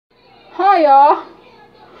Hi y'all,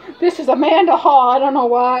 this is Amanda Hall. I don't know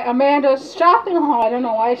why. Amanda's shopping haul. I don't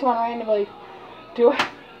know why. I just want to randomly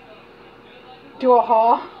do a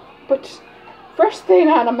haul. But first thing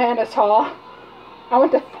on Amanda's haul, I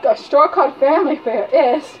went to a store called Family Fare.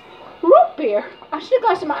 Is root beer. I should have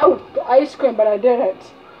got some ice cream, but I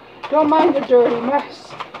didn't. Don't mind the dirty mess.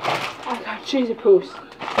 I got cheesy poos.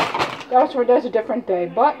 That's a different day.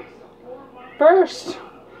 But first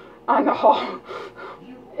on the haul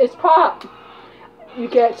is pop. You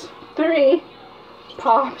get 3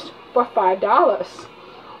 pops for $5.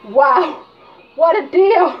 Wow, what a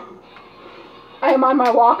deal! I am on my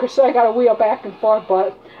walker, so I got to wheel back and forth,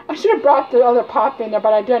 but I should have brought the other pop in there,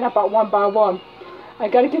 but I didn't. I bought one by one. I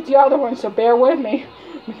got to get the other one, so bear with me.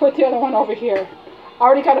 Let me put the other one over here. I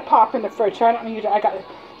already got a pop in the fridge, so I don't need it. I got a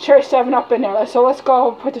cherry 7-Up in there, so let's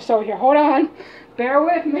go put this over here. Hold on, bear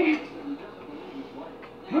with me.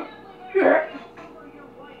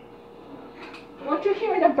 What you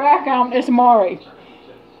hear in the background is Maury.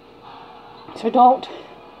 So don't,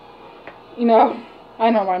 I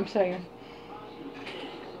know what I'm saying.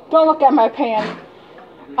 Don't look at my pan.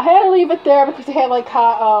 I had to leave it there because it had like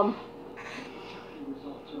hot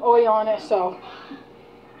oil on it, so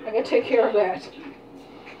I gotta take care of that.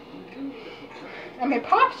 I made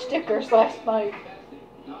pop stickers last night.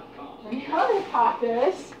 And the other pop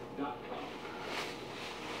is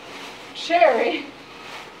cherry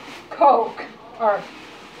Coke. Or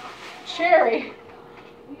cherry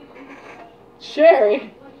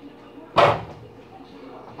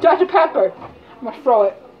Dr. Pepper. I'm gonna throw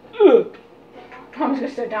it. Ugh. I'm just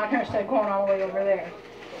gonna sit down here instead of going all the way over there.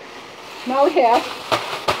 Now we have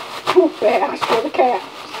poop bags for the cats.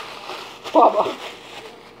 Bubba.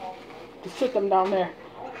 Just sit them down there.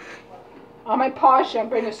 I might pause you and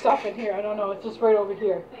bring the stuff in here. I don't know. It's just right over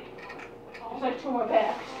here. There's like 2 more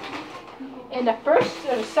bags. And the first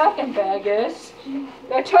or the second bag is,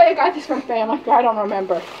 did I tell you I got this from Family Fare? I don't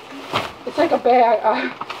remember. It's like a bag,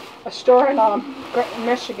 a store in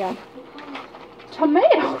Michigan.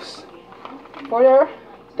 Tomatoes for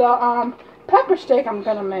the pepper steak I'm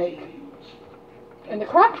gonna make in the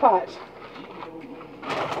crock pot.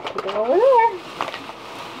 Put that over there.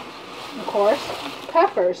 Of course,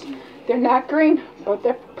 peppers. They're not green, but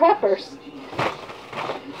they're peppers.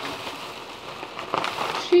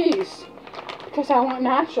 Cheese. Because I want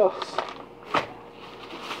nachos.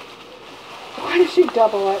 Why did she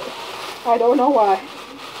double it? I don't know why.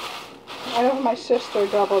 I know my sister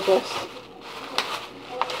doubled this.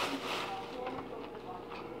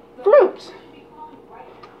 Fruit.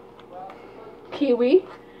 Kiwi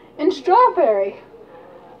and strawberry.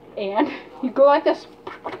 And you go like this.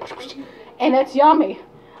 And it's yummy.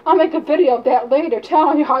 I'll make a video of that later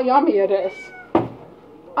telling you how yummy it is.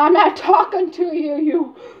 I'm not talking to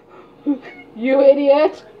you, you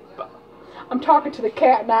idiot. I'm talking to the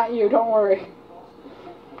cat, not you. Don't worry.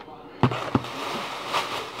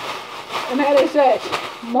 And that is it.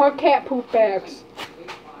 More cat poop bags.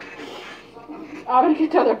 I'm going to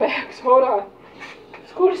get the other bags. Hold on.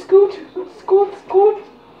 Scoot.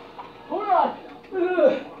 Hold on.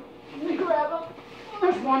 Ugh. Let me grab them.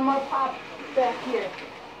 There's one more pop back here.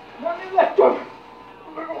 Let me lift them.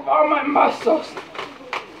 All my muscles.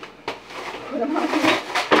 Put them on here.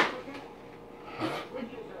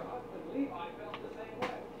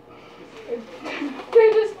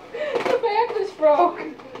 The bag just broke.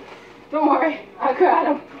 Don't worry, I got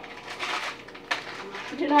them.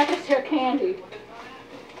 Did not just hear candy.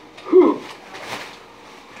 Whew.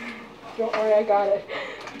 Don't worry, I got it.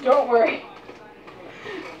 Don't worry.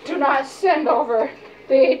 Do not send over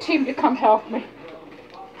the A-team to come help me.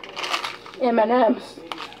 M&M's.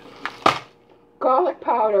 Garlic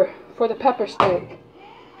powder for the pepper steak.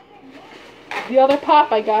 The other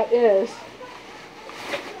pop I got is,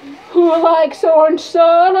 who likes orange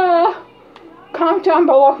soda? Comment down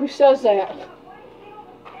below who says that.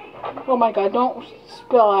 Oh my god, don't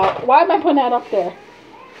spill out. Why am I putting that up there?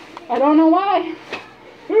 I don't know why.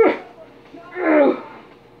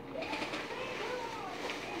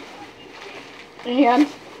 And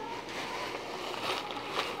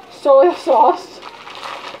soy sauce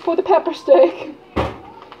for the pepper steak.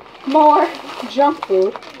 More junk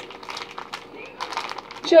food.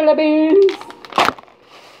 Chili beans.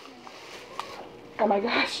 Oh my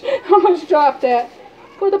gosh, I almost dropped that.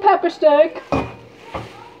 For the pepper steak.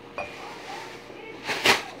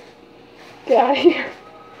 Get out of here.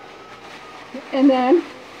 And then,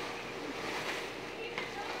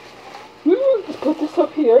 let's put this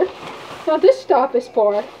up here. Now this stuff is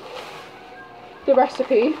for the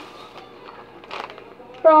recipe.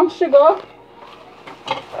 Brown sugar.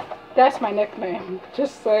 That's my nickname,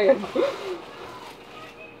 just saying.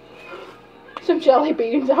 some jelly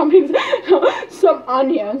beans. I mean, some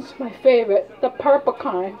onions. My favorite, the purple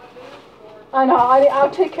kind. I know. I'll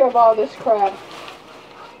take care of all this crap.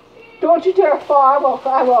 Don't you dare fall.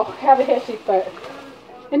 I will have a hissy fit.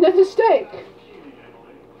 And there's a steak.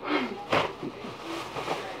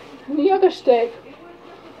 And the other steak.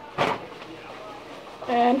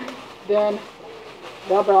 And then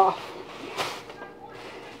the broth.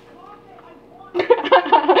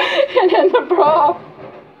 And then the broth.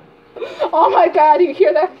 Oh my God, you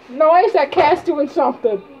hear that noise? That cat's doing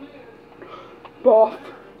something. Broth.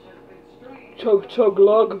 Chug, chug,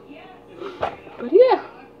 lug. But yeah,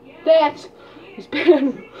 that has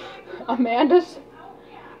been Amanda's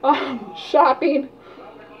shopping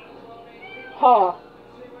haul.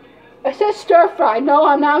 It says stir fry. No,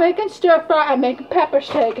 I'm not making stir fry. I'm making pepper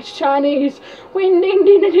steak. It's Chinese. Wing, ding,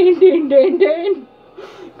 ding, ding, ding, ding, ding.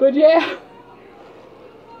 But yeah,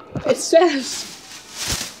 it says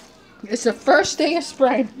it's the first day of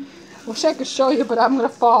spring. Wish I could show you, but I'm gonna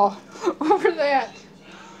fall over that.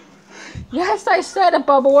 Yes, I said it,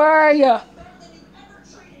 Bubba. Where are you?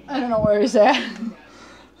 I don't know where he's at.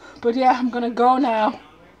 But yeah, I'm gonna go now.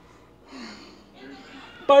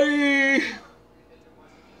 Bye.